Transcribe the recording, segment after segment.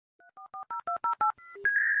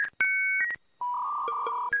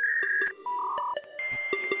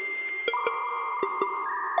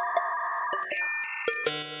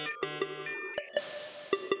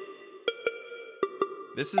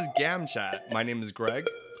This is Gam Chat. My name is Greg.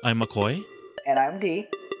 I'm McCoy. And I'm D.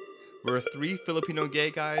 We're three Filipino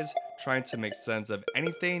gay guys trying to make sense of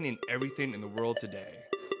anything and everything in the world today.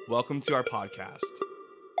 Welcome to our podcast.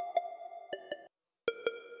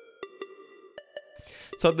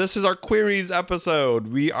 So this is our queries episode.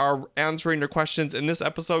 We are answering your questions in this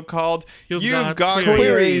episode called You've Got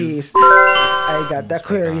Queries. I got that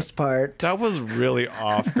queries part. That was really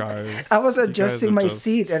off, guys. I was adjusting my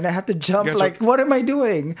seat and I had to jump what am I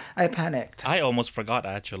doing? I panicked. I almost forgot,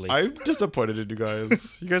 actually. I'm disappointed in you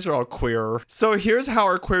guys. You guys are all queer. So here's how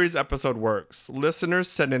our queries episode works. Listeners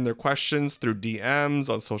send in their questions through DMs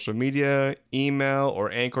on social media, email,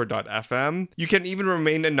 or anchor.fm. You can even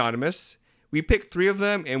remain anonymous. We pick three of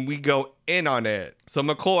them and we go in on it. So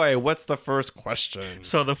McCoy, what's the first question?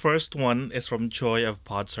 So the first one is from Joy of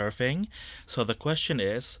Pod Surfing. So the question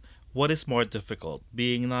is, what is more difficult,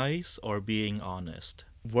 being nice or being honest?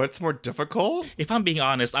 What's more difficult? If I'm being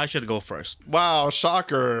honest, I should go first. Wow,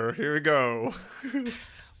 shocker. Here we go.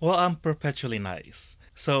 Well, I'm perpetually nice.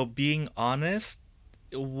 So being honest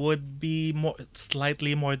would be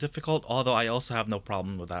slightly more difficult, although I also have no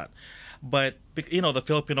problem with that. But, you know, the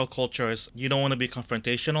Filipino culture is, you don't want to be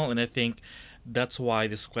confrontational, and I think that's why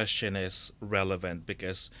this question is relevant,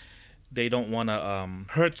 because they don't want to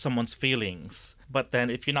hurt someone's feelings. But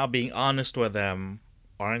then if you're not being honest with them,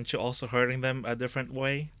 aren't you also hurting them a different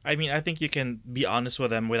way? I mean, I think you can be honest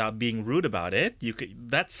with them without being rude about it.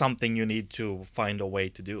 That's something you need to find a way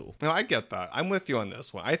to do. No, I get that. I'm with you on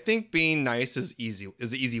this one. I think being nice is the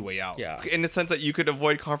easy way out. Yeah. In the sense that you could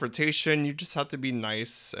avoid confrontation, you just have to be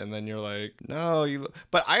nice, and then you're like, no,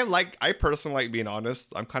 But I personally like being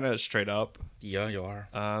honest. I'm kind of straight up. Yeah, you are.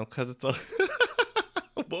 Because it's a.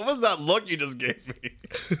 What was that look you just gave me?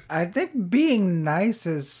 I think being nice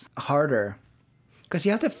is harder. Because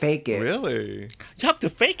you have to fake it. Really? You have to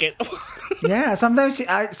fake it. Yeah, sometimes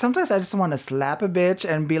I just want to slap a bitch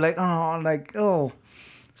and be like, oh.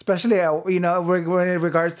 Especially, when in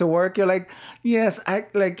regards to work, you're like, yes,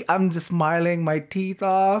 I'm just smiling my teeth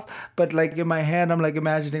off. But like in my head, I'm like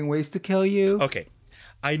imagining ways to kill you. Okay.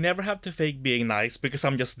 I never have to fake being nice because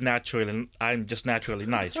I'm just naturally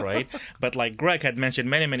nice, right? But like Greg had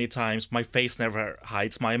mentioned many, many times, my face never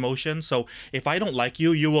hides my emotions. So if I don't like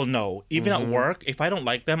you, you will know. Even at work, if I don't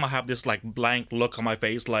like them, I have this like blank look on my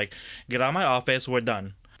face, like, get out of my office, we're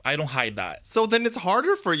done. I don't hide that. So then it's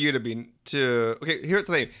harder for you okay, here's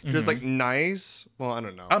the thing. Just like nice. Well, I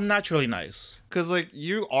don't know. I'm naturally nice. Because like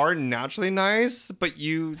you are naturally nice, but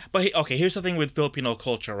okay, here's the thing with Filipino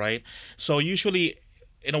culture, right? So usually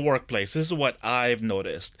in a workplace, this is what I've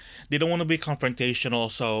noticed. They don't want to be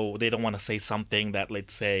confrontational, so they don't want to say something that,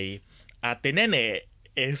 let's say, Ate Nene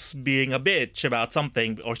is being a bitch about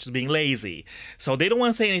something, or she's being lazy. So they don't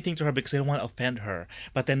want to say anything to her because they don't want to offend her.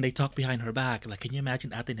 But then they talk behind her back. Like, can you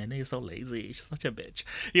imagine Ate Nene is so lazy? She's such a bitch.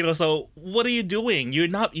 So what are you doing?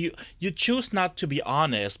 You choose not to be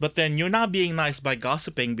honest, but then you're not being nice by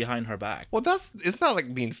gossiping behind her back. Well, it's not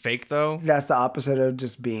like being fake though. That's the opposite of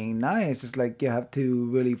just being nice. It's like you have to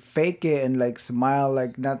really fake it and like smile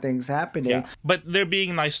like nothing's happening. Yeah. But they're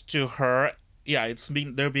being nice to her. Yeah,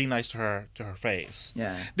 they're being nice to her face.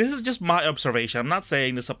 Yeah. This is just my observation. I'm not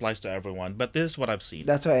saying this applies to everyone, but this is what I've seen.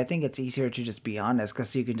 That's why I think it's easier to just be honest,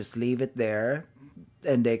 because you can just leave it there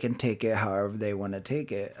and they can take it however they want to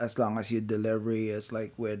take it, as long as your delivery is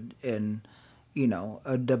like within,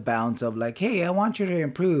 the bounds of like, hey, I want you to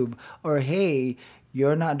improve, or hey,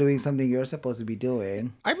 you're not doing something you're supposed to be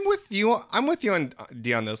doing. I'm with you on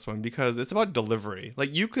D on this one, because it's about delivery.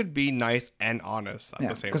 Like, you could be nice and honest at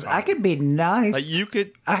the same time. Because I could be nice.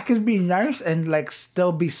 Like, I could be nice and like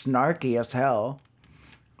still be snarky as hell.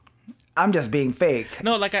 I'm just being fake.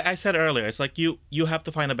 No, like I said earlier, it's like you have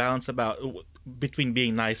to find a balance between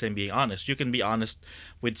being nice and being honest. You can be honest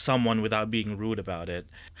with someone without being rude about it.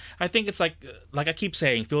 I think it's like I keep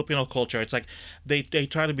saying, Filipino culture, it's like they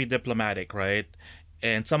try to be diplomatic, right?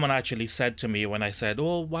 And someone actually said to me when I said,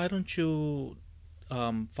 well, why don't you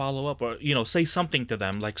follow up or, say something to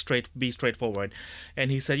them, like be straightforward. And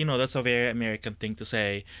he said, that's a very American thing to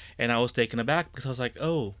say. And I was taken aback because I was like,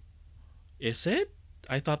 oh, is it?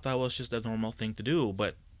 I thought that was just a normal thing to do.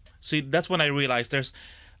 But see, that's when I realized there's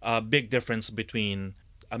a big difference between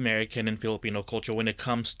American and Filipino culture when it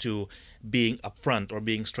comes to being upfront or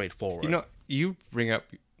being straightforward. You bring up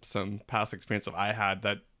some past experience that I had,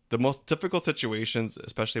 that the most difficult situations,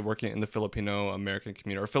 especially working in the Filipino American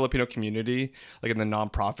community or Filipino community, like in the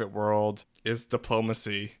nonprofit world, is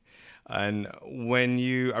diplomacy. And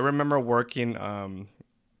I remember working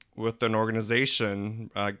with an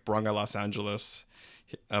organization like Barangay Los Angeles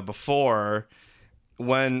before,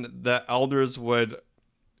 when the elders would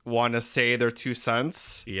want to say their 2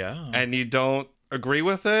 cents Yeah. and you don't agree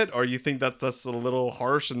with it, or you think that's a little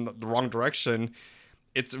harsh in the wrong direction,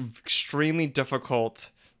 it's extremely difficult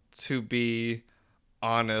to be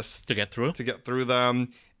honest To get through them,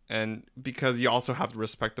 and because you also have to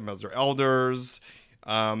respect them as their elders,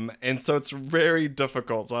 and so it's very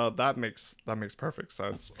difficult. So that makes perfect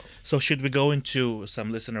sense. So should we go into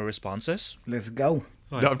some listener responses? Let's go.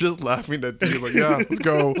 No, I'm just laughing at you, like, yeah, let's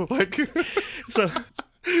go. Like, So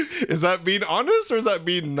is that being honest or is that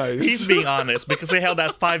being nice? he's being honest because they held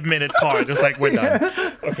that 5-minute card. It's like, we're done.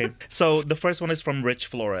 Okay. So the first one is from Rich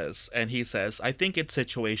Flores, and he says, I think it's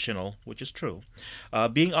situational, which is true.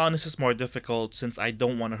 Being honest is more difficult since I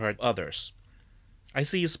don't want to hurt others. I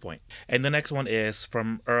see his point. And the next one is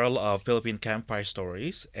from Earl of Philippine Campfire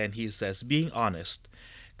Stories, and he says, being honest,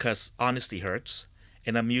 because honesty hurts,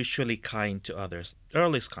 and I'm usually kind to others.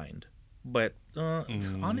 Earl is kind, but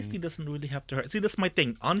honesty doesn't really have to hurt. See, that's my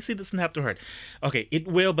thing. Honesty doesn't have to hurt. Okay, it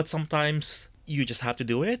will, but sometimes you just have to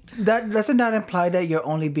do it. That doesn't that imply that you're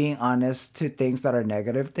only being honest to things that are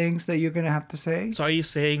negative things that you're gonna have to say? So are you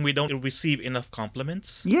saying we don't receive enough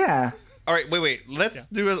compliments? Yeah. All right, wait. Let's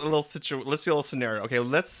do a little Let's do a little scenario. Okay,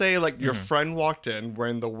 let's say like your friend walked in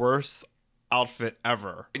wearing the worst outfit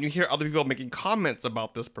ever, and you hear other people making comments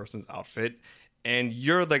about this person's outfit, and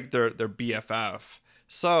you're like their BFF.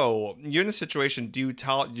 So you're in a situation. Do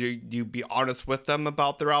you be honest with them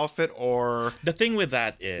about their outfit, or The thing with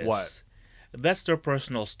that is What? that's their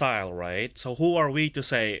personal style, right? So who are we to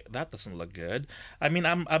say that doesn't look good? I mean,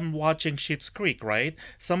 I'm watching Schitt's Creek, right?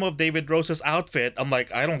 Some of David Rose's outfit, I'm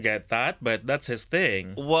like, I don't get that, but that's his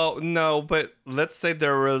thing. well, no. But let's say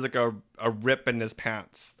there was like a rip in his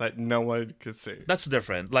pants that no one could see. That's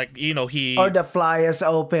different. Like, you know, he Or the fly is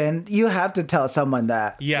open. You have to tell someone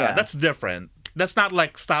that. yeah, that's different. That's not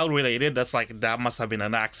like style related. That's like that must have been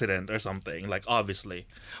an accident or something. Like obviously.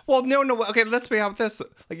 Well, no. Okay, let's be out this.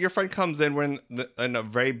 Like your friend comes in in a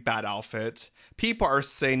very bad outfit. People are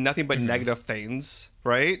saying nothing but negative things,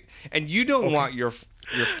 right? And you don't want your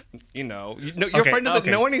your friend doesn't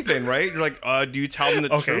know anything, right? You're like, do you tell them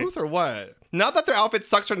the truth or what? Not that their outfit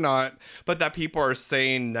sucks or not, but that people are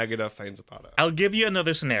saying negative things about it. I'll give you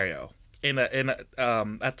another scenario. In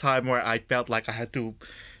a time where I felt like I had to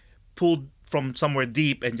pull from somewhere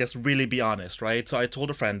deep and just really be honest, right? So I told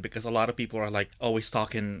a friend, because a lot of people are like always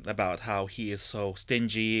talking about how he is so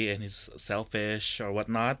stingy and he's selfish or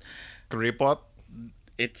whatnot. Kripot.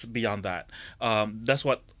 It's beyond that. That's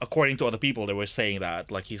what, according to other people, they were saying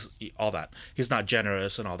that, like all that. He's not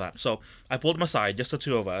generous and all that. So I pulled him aside, just the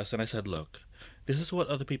two of us, and I said, look, this is what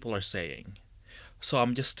other people are saying. So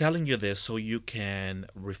I'm just telling you this so you can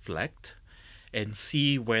reflect and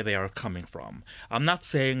see where they are coming from. I'm not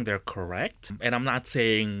saying they're correct, and I'm not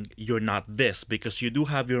saying you're not this, because you do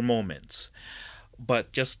have your moments.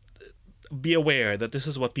 But just be aware that this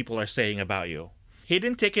is what people are saying about you. He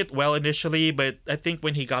didn't take it well initially, but I think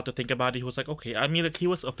when he got to think about it, he was like, okay. I mean, like, he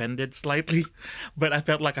was offended slightly, but I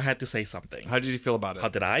felt like I had to say something. How did you feel about it? How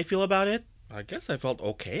did I feel about it? I guess I felt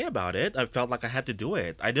okay about it. I felt like I had to do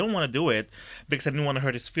it. I didn't want to do it because I didn't want to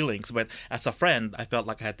hurt his feelings. But as a friend, I felt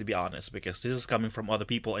like I had to be honest because this is coming from other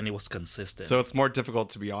people and it was consistent. So it's more difficult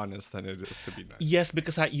to be honest than it is to be nice. Yes,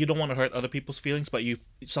 because you don't want to hurt other people's feelings, but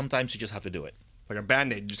sometimes you just have to do it. Like a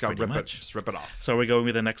Band-Aid, you just gotta Pretty rip much. it. Just rip it off. So we're going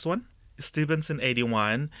with the next one.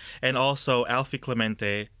 Stevenson81 and also Alfie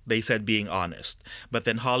Clemente, they said being honest. But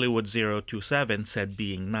then Hollywood027 said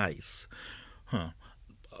being nice. Huh.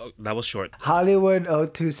 That was short. Hollywood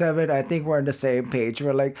 027, I think we're on the same page.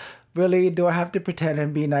 We're like, really? Do I have to pretend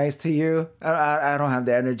and be nice to you? I don't have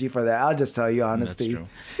the energy for that. I'll just tell you honesty. That's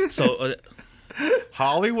true. So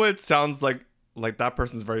Hollywood sounds like that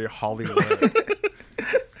person's very Hollywood.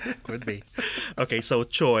 could be. Okay, so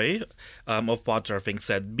Choi of Pod Surfing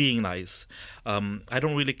said being nice. I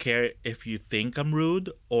don't really care if you think I'm rude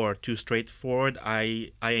or too straightforward.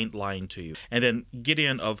 I ain't lying to you. And then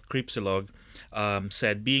Gideon of Creepsilog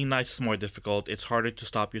said being nice is more difficult. It's harder to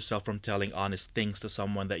stop yourself from telling honest things to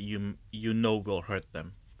someone that you know will hurt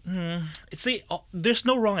them. See, there's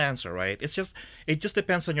no wrong answer, right? It just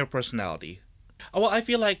depends on your personality. Well, I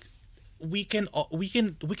feel like we can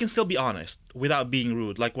still be honest without being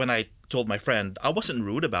rude. Like when I told my friend, I wasn't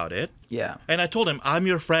rude about it. Yeah. And I told him, I'm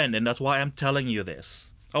your friend and that's why I'm telling you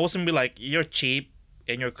this. I wasn't be like, you're cheap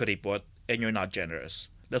and you're kuripot and you're not generous.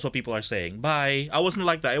 That's what people are saying. Bye. I wasn't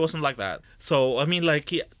like that. It wasn't like that. So, I mean,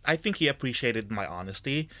 like, I think he appreciated my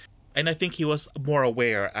honesty. And I think he was more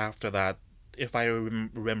aware after that, if I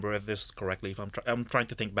remember this correctly, if I'm trying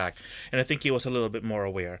to think back. And I think he was a little bit more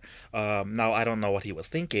aware. Now, I don't know what he was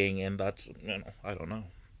thinking, and that's, I don't know.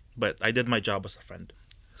 But I did my job as a friend.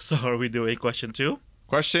 So, are we doing question 2?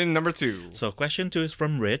 Question number 2. So question 2 is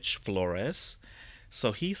from Rich Flores.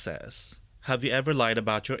 So he says, have you ever lied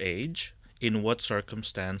about your age? In what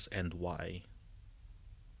circumstance and why?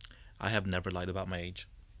 I have never lied about my age.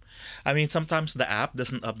 I mean, sometimes the app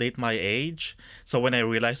doesn't update my age. So when I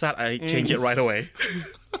realize that, I change it right away.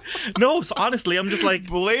 No, so honestly, I'm just like...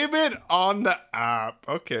 Blame it on the app.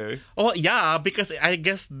 Okay. Oh, yeah, because I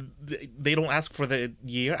guess they don't ask for the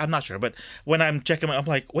year. I'm not sure. But when I'm checking, I'm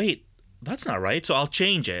like, wait, that's not right. So I'll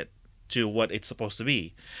change it to what it's supposed to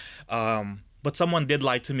be. But someone did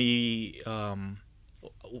lie to me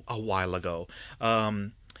a while ago.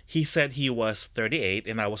 He said he was 38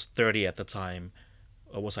 and I was 30 at the time.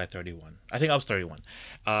 Or was I 31? I think I was 31.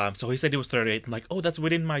 So he said he was 38. I'm like, oh, that's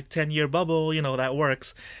within my 10-year bubble. You know, that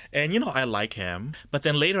works. And, you know, I like him. But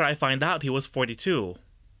then later I find out he was 42.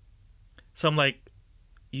 So I'm like,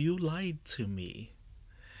 you lied to me.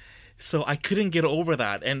 So I couldn't get over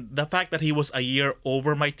that. And the fact that he was a year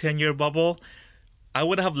over my 10-year bubble, I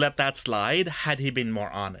would have let that slide had he been more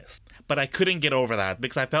honest. But I couldn't get over that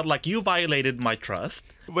because I felt like you violated my trust.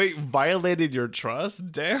 Wait, violated your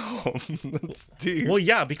trust? Damn. That's deep. Well,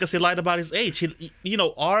 yeah, because he lied about his age. You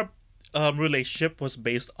know, our relationship was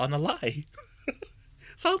based on a lie.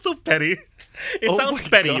 Sounds so petty. It sounds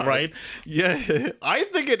petty, God. Right? Yeah, I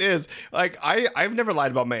think it is. Like, I've never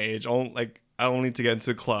lied about my age. Only to get into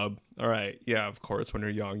the club. All right. Yeah, of course, when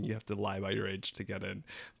you're young, you have to lie about your age to get in.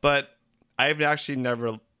 But I've actually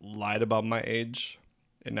never lied about my age.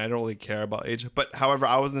 And I don't really care about age. But however,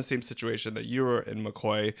 I was in the same situation that you were in,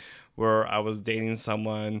 McCoy, where I was dating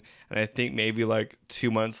someone. And I think maybe like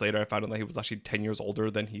 2 months later, I found out that he was actually 10 years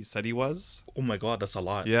older than he said he was. Oh my God, that's a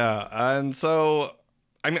lot. Yeah. And so,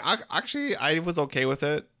 I mean, I was okay with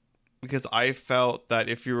it. Because I felt that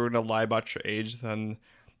if you were going to lie about your age, then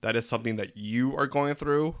that is something that you are going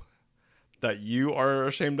through, that you are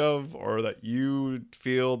ashamed of, or that you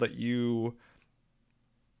feel that you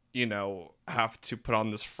know, have to put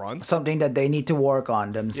on this front. Something that they need to work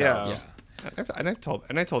on themselves. Yeah. And I told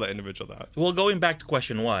that individual that. Well, going back to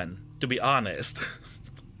question 1, to be honest,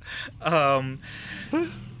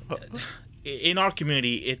 in our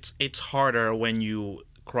community, it's harder when you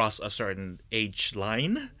cross a certain age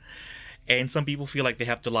line. And some people feel like they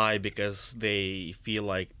have to lie because they feel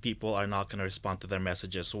like people are not going to respond to their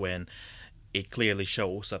messages when it clearly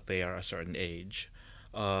shows that they are a certain age.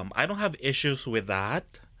 I don't have issues with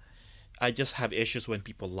that. I just have issues when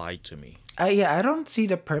people lie to me. I don't see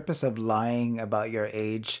the purpose of lying about your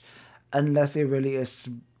age unless it really is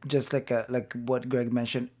just like what Greg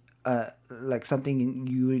mentioned, like something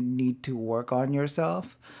you need to work on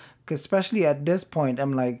yourself. Because especially at this point,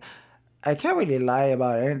 I'm like, I can't really lie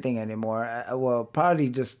about anything anymore. Well, probably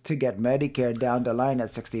just to get Medicare down the line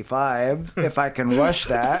at 65, if I can rush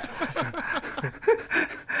that.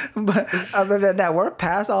 But other than that, we're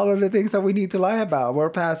past all of the things that we need to lie about. We're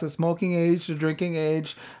past the smoking age, the drinking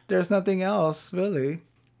age. There's nothing else, really.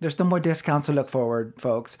 There's no more discounts to look forward,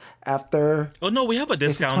 folks. After... Oh, no, we have a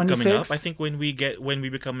discount coming up. I think when we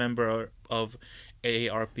become member of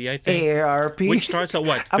AARP, I think. AARP? Which starts at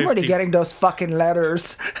what? 50? I'm already getting those fucking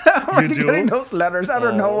letters. I'm already getting those letters. I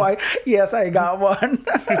don't know why. Yes, I got one.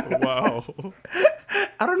 Wow.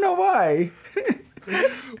 I don't know why.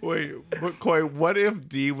 Wait, McCoy, what if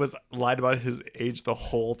D was lied about his age the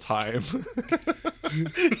whole time?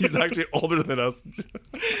 He's actually older than us.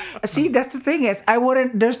 See, that's the thing is,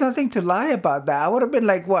 there's nothing to lie about that. I would have been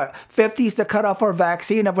like, what, 50 is the cutoff for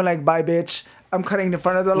vaccine? I've been like, bye, bitch. I'm cutting the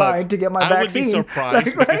front of the line to get my vaccine. I would be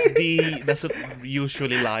surprised like, because right? D doesn't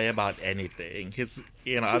usually lie about anything.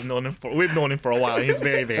 We've known him for a while. He's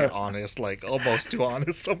very, very honest, like almost too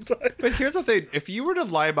honest sometimes. But here's the thing: if you were to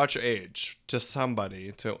lie about your age to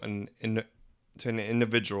somebody, to an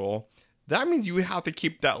individual, that means you would have to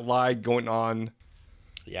keep that lie going on,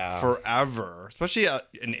 forever. Especially at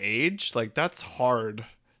an age like that's hard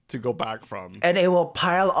to go back from, and it will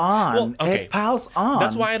pile on. Well, okay. It piles on.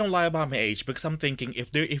 That's why I don't lie about my age, because I'm thinking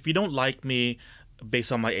if you don't like me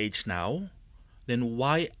based on my age now, then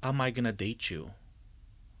why am I gonna date you?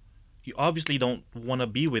 You obviously don't want to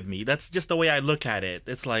be with me. That's just the way I look at it.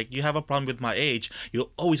 It's like you have a problem with my age. You're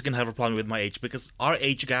always gonna have a problem with my age because our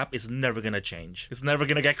age gap is never gonna change. It's never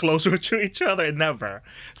gonna get closer to each other. Never.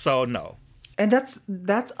 So no. And that's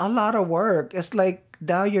a lot of work. It's like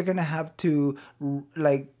now you're gonna have to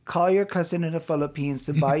like call your cousin in the Philippines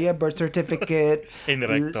to buy you a birth certificate. In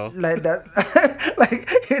recto. Like that,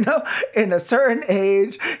 like, you know, in a certain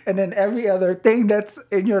age, and then every other thing that's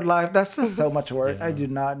in your life. That's just so much work. Yeah. I do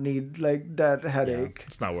not need like that headache. Yeah,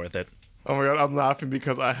 it's not worth it. Oh my God, I'm laughing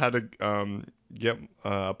because I had to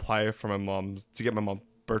apply for my mom's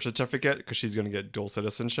birth certificate because she's gonna get dual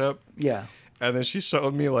citizenship. Yeah. and then she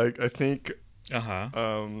showed me like I think Uh-huh.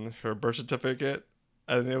 her birth certificate,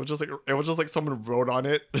 and it was just like someone wrote on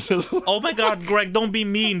it. Oh my God, Greg, don't be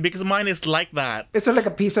mean because mine is like that. Is there like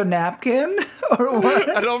a piece of napkin or what?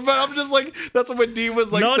 I don't. But I'm just like that's what Dee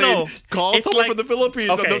was like saying. Call It's someone like- from the Philippines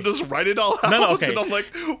okay. and they'll just write it all out. No, okay. And I'm like,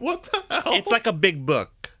 what the hell? It's like a big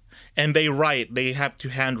book. And they have to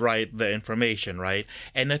handwrite the information, right?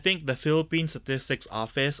 And I think the Philippine Statistics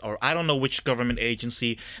Office, or I don't know which government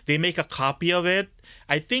agency, they make a copy of it.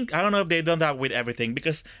 I don't know if they've done that with everything,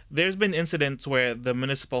 because there's been incidents where the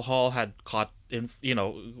municipal hall had caught in,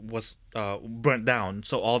 was burnt down.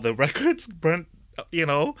 So all the records burnt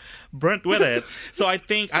with it. So I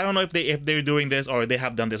don't know if they're doing this or they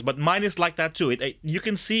have done this, but mine is like that too. You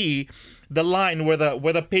can see the line where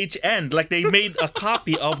the page end, like they made a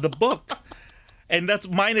copy of the book, and that's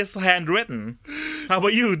mine is handwritten. How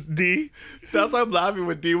about you, D? That's why I'm laughing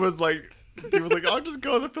when Dee was like, I'll just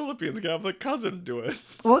go to the Philippines and have a cousin do it.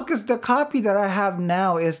 Well, because the copy that I have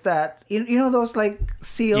now is that you know those like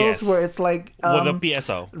seals Yes. where it's like With the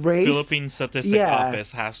PSO, race? Philippine Statistics Yeah.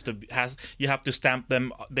 Office you have to stamp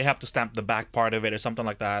them. They have to stamp the back part of it or something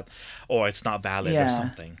like that, or it's not valid or Yeah.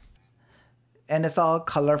 something. and it's all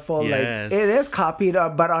colorful. Yes. Like it is copied,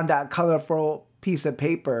 but on that colorful piece of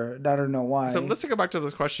paper. I don't know why. So let's take it back to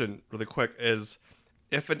this question really quick: is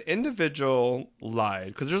if an individual lied,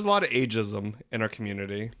 because there's a lot of ageism in our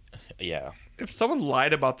community. Yeah, If someone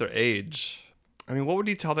lied about their age, I mean, what would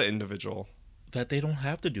you tell the individual? that they don't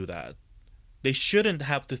have to do that. They shouldn't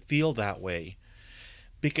have to feel that way.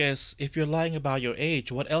 Because if you're lying about your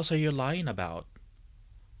age, what else are you lying about?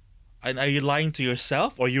 And are you lying to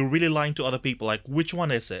yourself, or are you really lying to other people? Like, which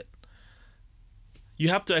one is it? You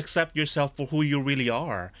have to accept yourself for who you really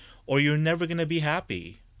are, or you're never going to be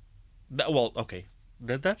happy. Okay.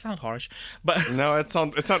 That sounds harsh. But No, it's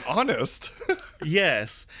not honest.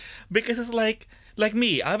 yes. Because it's like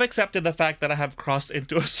me, I've accepted the fact that I have crossed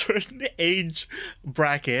into a certain age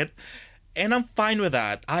bracket, and I'm fine with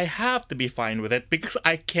that. I have to be fine with it because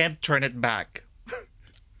I can't turn it back.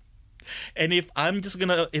 And if I'm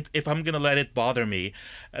gonna let it bother me,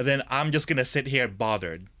 then I'm just gonna sit here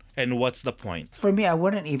bothered. And what's the point? For me, I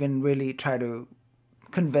wouldn't even really try to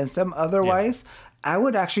convince them otherwise. I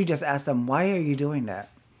would actually just ask them, why are you doing that?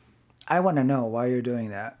 I want to know why you're doing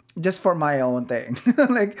that. Just for my own thing.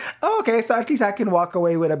 Like, oh, okay, so at least I can walk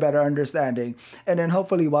away with a better understanding. And then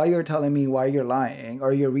hopefully while you're telling me why you're lying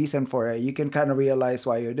or your reason for it, you can kind of realize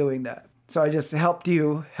why you're doing that. So I just helped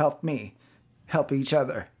you, help me, help each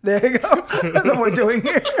other. There you go. That's what we're doing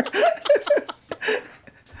here.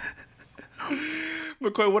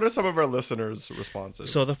 McCoy, what are some of our listeners'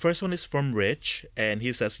 responses? So the first one is from Rich, and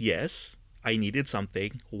he says, yes, I needed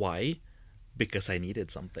something. Why? Because I needed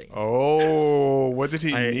something. Oh, what did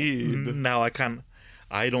he need? Now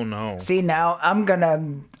I don't know. See, now I'm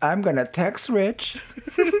gonna text Rich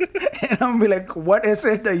and I'm gonna be like, what is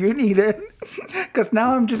it that you needed? Because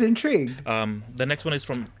now I'm just intrigued. The next one is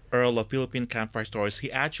from Earl of Philippine Campfire Stories.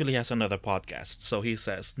 He actually has another podcast. So he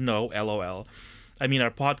says, no, LOL. I mean,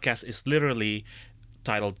 our podcast is literally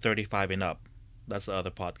titled 35 and Up. That's the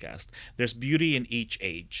other podcast. There's beauty in each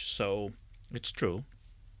age. So it's true.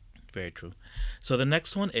 Very true. So the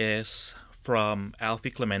next one is from Alfie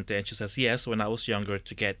Clemente. And she says, yes, when I was younger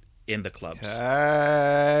to get in the clubs.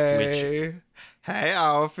 Hey,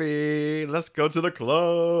 Alfie, let's go to the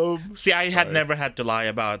club. See, I had never had to lie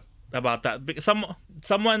about that. Because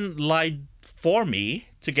someone lied for me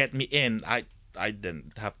to get me in. I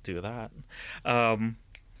didn't have to do that.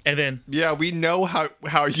 And then, Yeah, we know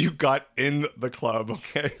how you got in the club,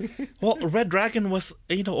 okay? well, Red Dragon was,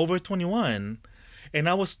 over 21. And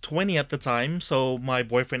I was 20 at the time, so my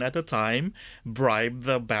boyfriend at the time bribed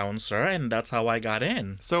the bouncer, and that's how I got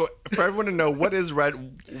in. So, for everyone to know, what's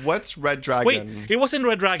Red Dragon? Wait, it wasn't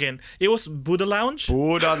Red Dragon. It was Buddha Lounge?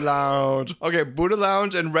 Buddha Lounge. Okay, Buddha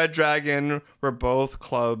Lounge and Red Dragon were both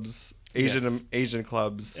clubs, Asian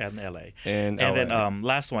clubs. In LA. In And LA. then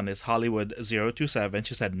last one is Hollywood 027.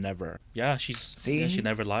 She said never. Yeah, she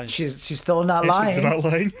never lies. She's still not lying. She's not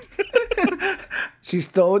lying. She's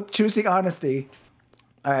still choosing honesty.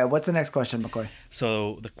 All right, what's the next question, McCoy?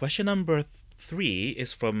 So the question number 3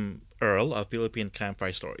 is from Earl of Philippine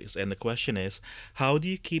Campfire Stories. And the question is, how do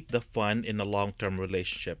you keep the fun in a long-term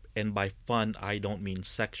relationship? And by fun, I don't mean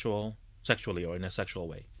sexually or in a sexual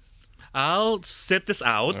way. I'll sit this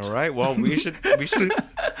out. All right, well, we should.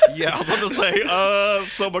 Yeah, I was about to say,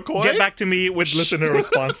 so McCoy? Get back to me with listener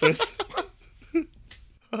responses.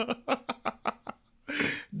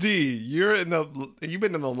 D, you've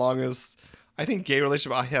been in the longest, I think, gay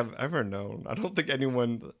relationship I have ever known. I don't think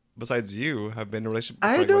anyone besides you have been in a relationship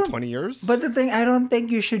I for like don't. what, 20 years? But the thing, I don't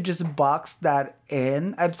think you should just box that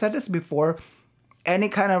in. I've said this before. Any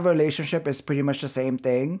kind of relationship is pretty much the same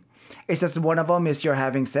thing. It's just one of them is you're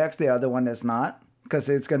having sex, the other one is not, because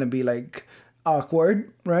it's gonna be like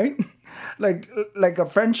awkward, right? like a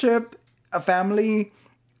friendship, a family,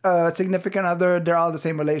 a significant other, they're all the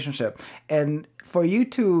same relationship. And for you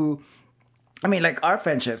to, I mean, like our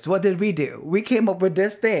friendships, what did we do? We came up with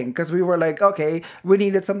this thing because we were like, okay, we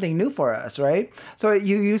needed something new for us, right? So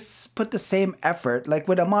you put the same effort. Like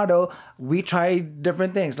with Amado, we tried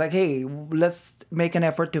different things. Like, hey, let's make an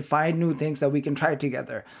effort to find new things that we can try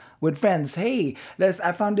together. With friends, hey,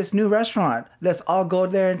 I found this new restaurant. Let's all go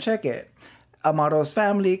there and check it. Amado's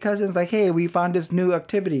family, cousins, like, hey, we found this new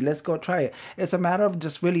activity. Let's go try it. It's a matter of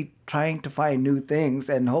just really trying to find new things,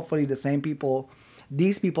 and hopefully these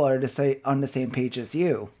people are on the same page as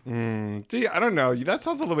you. See, I don't know. That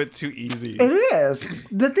sounds a little bit too easy. It is.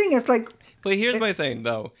 The thing is, like... But here's my thing,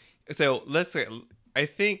 though. So let's say, I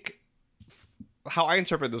think how I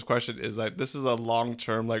interpret this question is that this is a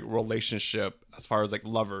long-term like relationship as far as like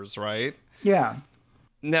lovers, right? Yeah.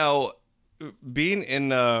 Now, being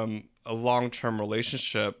in a long-term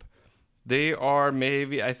relationship, they are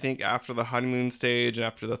maybe, I think, after the honeymoon stage, and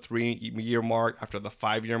after the 3-year mark, after the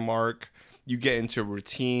 5-year mark, you get into a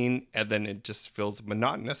routine, and then it just feels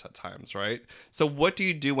monotonous at times, right? So what do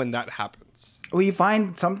you do when that happens? We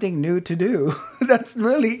find something new to do. That's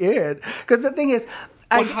really it. Because the thing is,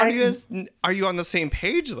 are you on the same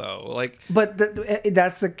page though? Like, but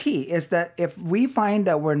that's the key, is that if we find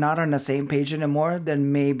that we're not on the same page anymore,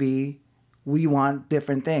 then maybe we want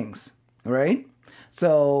different things, right?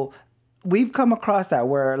 So we've come across that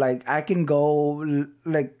where like I can go,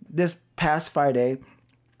 like this past Friday,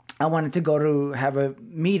 I wanted to go to have a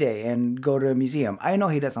me day and go to a museum. I know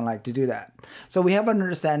he doesn't like to do that. So we have an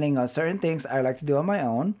understanding of certain things I like to do on my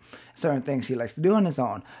own, certain things he likes to do on his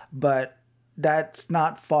own. But that's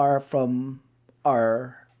not far from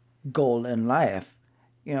our goal in life.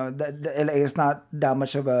 You know, it's not that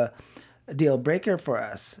much of a deal breaker for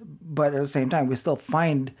us. But at the same time, we still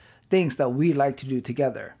find things that we like to do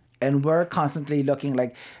together. And we're constantly looking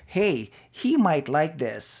like, hey, he might like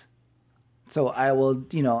this. So I will,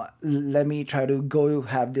 let me try to go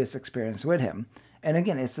have this experience with him. And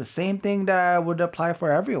again, it's the same thing that I would apply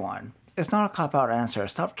for everyone. It's not a cop-out answer.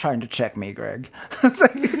 Stop trying to check me, Greg. It's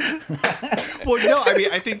like... Well, no, I mean,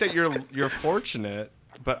 I think that you're fortunate,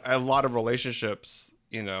 but a lot of relationships,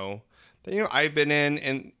 that, I've been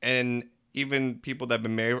in, and even people that have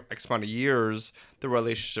been married X amount of years, the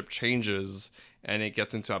relationship changes and it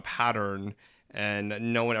gets into a pattern.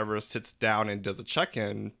 And no one ever sits down and does a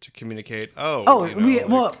check-in to communicate.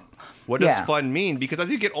 What does fun mean? Because as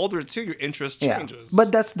you get older too, your interest changes.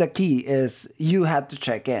 But that's the key: is you have to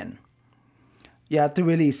check in. You have to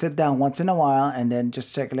really sit down once in a while and then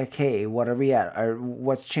just check, like, hey, what are we at? Or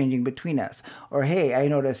what's changing between us? Or hey, I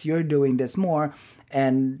notice you're doing this more,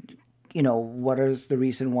 and what is the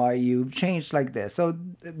reason why you've changed like this? So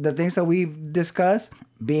the things that we've discussed,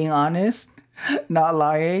 being honest, not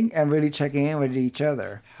lying, and really checking in with each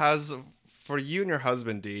other. For you and your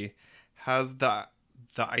husband, D, has the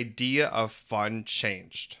idea of fun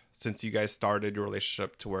changed since you guys started your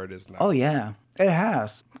relationship to where it is now? Oh yeah, it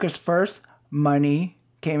has. Because first, money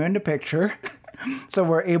came into picture. So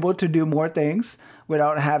we're able to do more things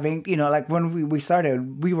without having, like when we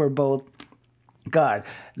started, we were both,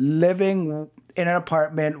 living in an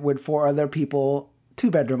apartment with 4 other people,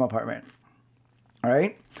 2-bedroom apartment. All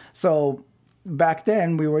right. So back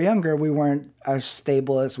then, we were younger. We weren't as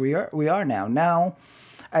stable as we are now. Now,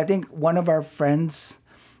 I think one of our friends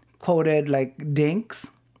quoted like dinks,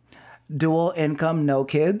 dual income, no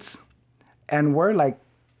kids, and we're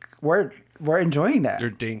enjoying that. Your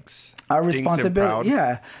dinks. Our responsibility,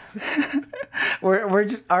 yeah.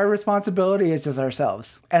 Our responsibility is just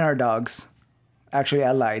ourselves and our dogs. Actually,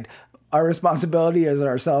 I lied. Our responsibility is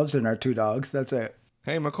ourselves and our 2 dogs. That's it.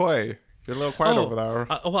 Hey, McCoy. You're a little quiet over there.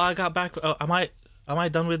 Well, I got back. Am I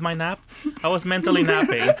done with my nap? I was mentally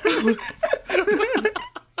napping.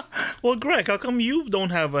 Well, Greg, how come you don't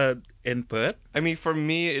have an input? I mean, for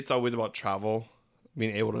me, it's always about travel.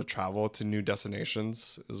 Being able to travel to new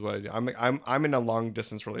destinations is what I do. I'm in a long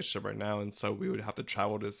distance relationship right now, and so we would have to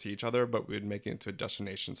travel to see each other, but we would make it into a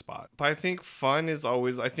destination spot. But I think fun is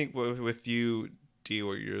always, I think with you, D,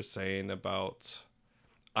 what you're saying about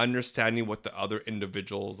understanding what the other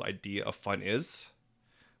individual's idea of fun is,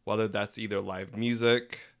 whether that's either live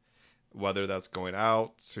music, whether that's going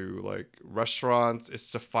out to like restaurants,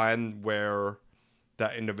 it's to find where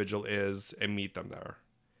that individual is and meet them there,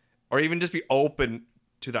 or even just be open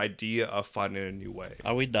to the idea of fun in a new way.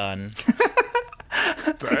 Are we done?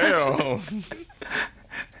 Damn.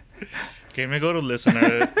 Can we go to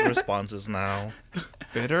listener responses now?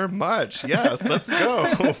 Bitter much. Yes, let's go.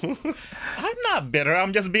 I'm not bitter.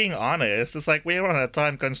 I'm just being honest. It's like we're on a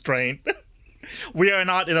time constraint. We are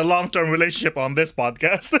not in a long-term relationship on this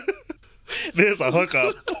podcast. This is a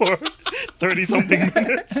hookup for 30-something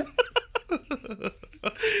minutes.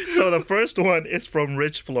 So the first one is from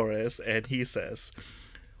Rich Flores, and he says,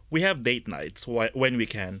 "We have date nights when we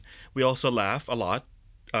can. We also laugh a lot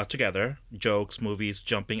together. Jokes, movies,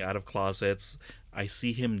 jumping out of closets. I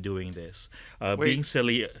see him doing this. Being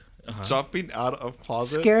silly." Jumping out of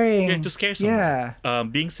closets? Scaring. Yeah, to scare someone. Yeah.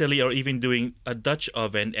 Being silly or even doing a Dutch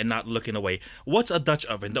oven and not looking away. What's a Dutch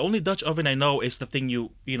oven? The only Dutch oven I know is the thing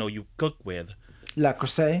you cook with. Le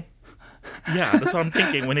Creuset. Yeah, that's what I'm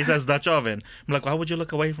thinking when he says Dutch oven. I'm like, why would you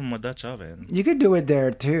look away from a Dutch oven? You could do it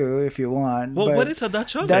there too if you want. Well, but what is a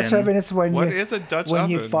Dutch oven? Dutch oven is when What you is a Dutch when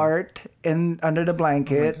oven? you fart in under the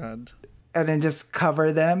blanket Oh my God. and then just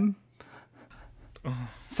cover them,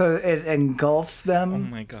 so it engulfs them. Oh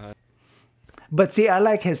my God. But see, I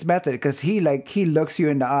like his method because he looks you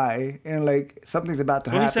in the eye and like something's about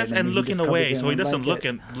to Well, happen. he says and he looking just covers away, you so in he a doesn't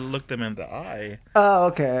blanket. look them in the eye. Oh,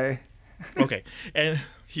 okay. Okay, and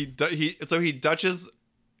He does a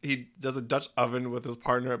Dutch oven with his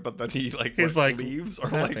partner, but then he he's like leaves or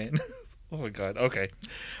laughing. Oh my God. Okay.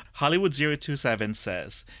 Hollywood 027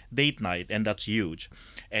 says date night, and that's huge.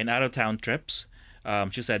 And out of town trips.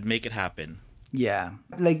 She said make it happen. Yeah,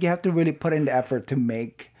 like you have to really put in the effort to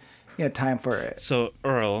make time for it. So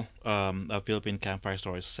Earl, of Philippine Campfire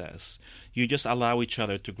Stories says, you just allow each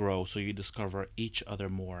other to grow so you discover each other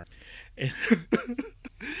more. And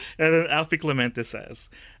then Alfie Clemente says,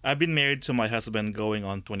 I've been married to my husband going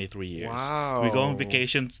on 23 years. Wow. We go on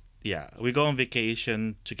vacation. Yeah, we go on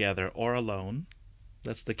vacation together or alone.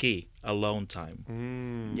 That's the key. Alone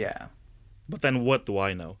time. Yeah. But then what do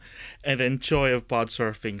I know? And then Choi of Pod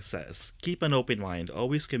Surfing says, keep an open mind,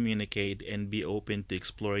 always communicate, and be open to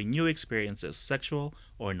exploring new experiences, sexual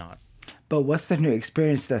or not. But what's the new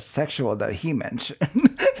experience that's sexual that he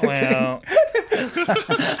mentioned? Well,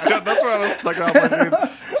 Yeah, that's where I was stuck. I was like, dude,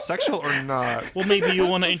 sexual or not? well, maybe you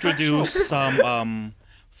want to introduce some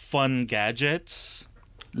fun gadgets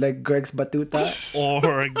Like Greg's Batuta?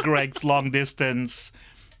 or Greg's long distance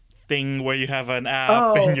thing where you have an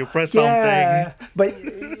app and you press something. But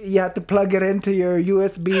you have to plug it into your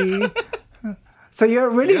USB. So you're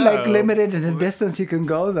really like limited in the distance you can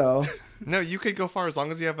go, though. No, you could go far as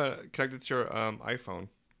long as you have it connected to your iPhone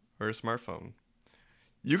or a smartphone.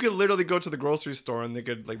 You could literally go to the grocery store and they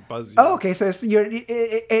could like buzz you. Oh, okay. So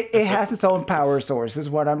it has its own power source, is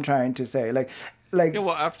what I'm trying to say. Like. Yeah,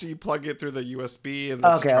 well, after you plug it through the USB and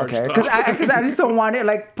it's charged okay. up. Because I just don't want it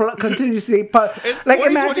like continuously. It's Like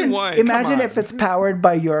 2021, imagine come if on. it's powered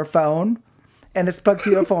by your phone, and it's plugged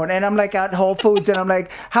to your phone, and I'm like at Whole Foods, and I'm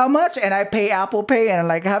like, how much? And I pay Apple Pay, and I'm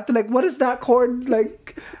like, I have to like, what is that cord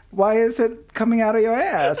like? Why is it coming out of your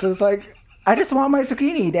ass? It's like, I just want my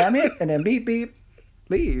zucchini, damn it! And then beep beep,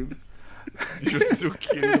 leave. Your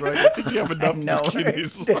zucchini, right? I think you have enough know, right?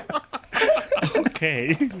 zucchinis.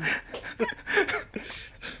 Okay.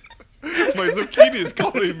 My zucchini is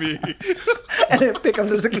calling me. And then pick up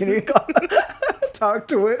the zucchini, and talk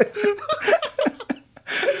to it.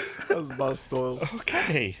 That's bastos.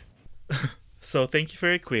 Okay. So thank you for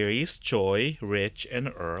your queries, Joy, Rich,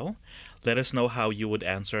 and Earl. Let us know how you would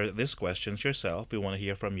answer these questions yourself. We want to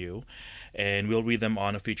hear from you. And we'll read them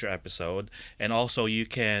on a future episode. And also, you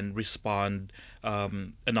can respond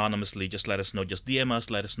anonymously. Just let us know. Just DM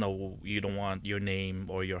us. Let us know you don't want your name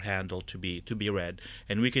or your handle to be read.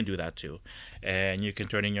 And we can do that too. And you can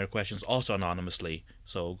turn in your questions also anonymously.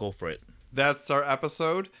 So go for it. That's our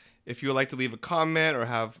episode. If you would like to leave a comment or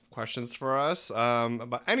have questions for us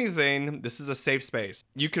about anything, this is a safe space.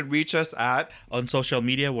 You could reach us at... On social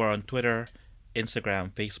media, we're on Twitter,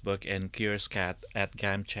 Instagram, Facebook, and CuriousCat at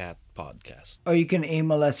GamChat Podcast. Or you can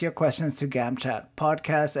email us your questions to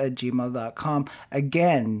gamchatpodcast@gmail.com.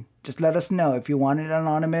 Again, just let us know. If you want it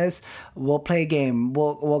anonymous, we'll play a game.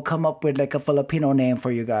 We'll come up with like a Filipino name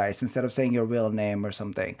for you guys instead of saying your real name or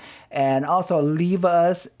something. And also leave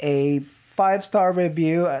us a 5-star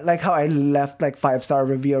review, like how I left like 5-star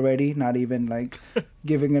review already, not even like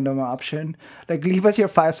giving them an option. Like leave us your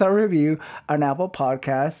 5-star review on Apple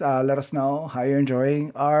Podcasts. Let us know how you're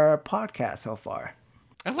enjoying our podcast so far.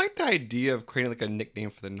 I like the idea of creating like a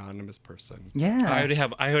nickname for the anonymous person. Yeah. I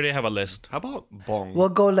already have a list. How about Bong? We'll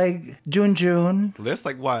go like June. List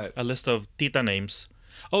like what? A list of tita names.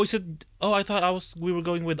 Oh, is it? Oh, I thought we were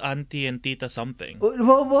going with auntie and tita something.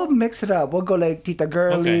 We'll mix it up. We'll go like Tita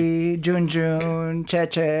Girly, Jun Jun,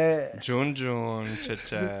 Cheche. Jun Jun,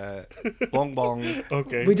 Cheche, Bong Bong.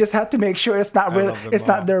 Okay. We just have to make sure it's not I real. love them It's all.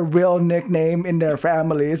 not their real nickname in their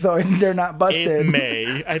family, so they're not busted. It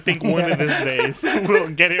may. I think one of these days we'll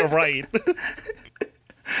get it right.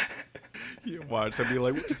 You watch and be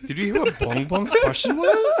like, did you hear what Bong Bong's question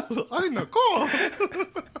was? I know, cool.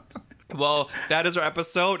 Well, that is our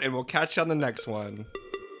episode, and we'll catch you on the next one.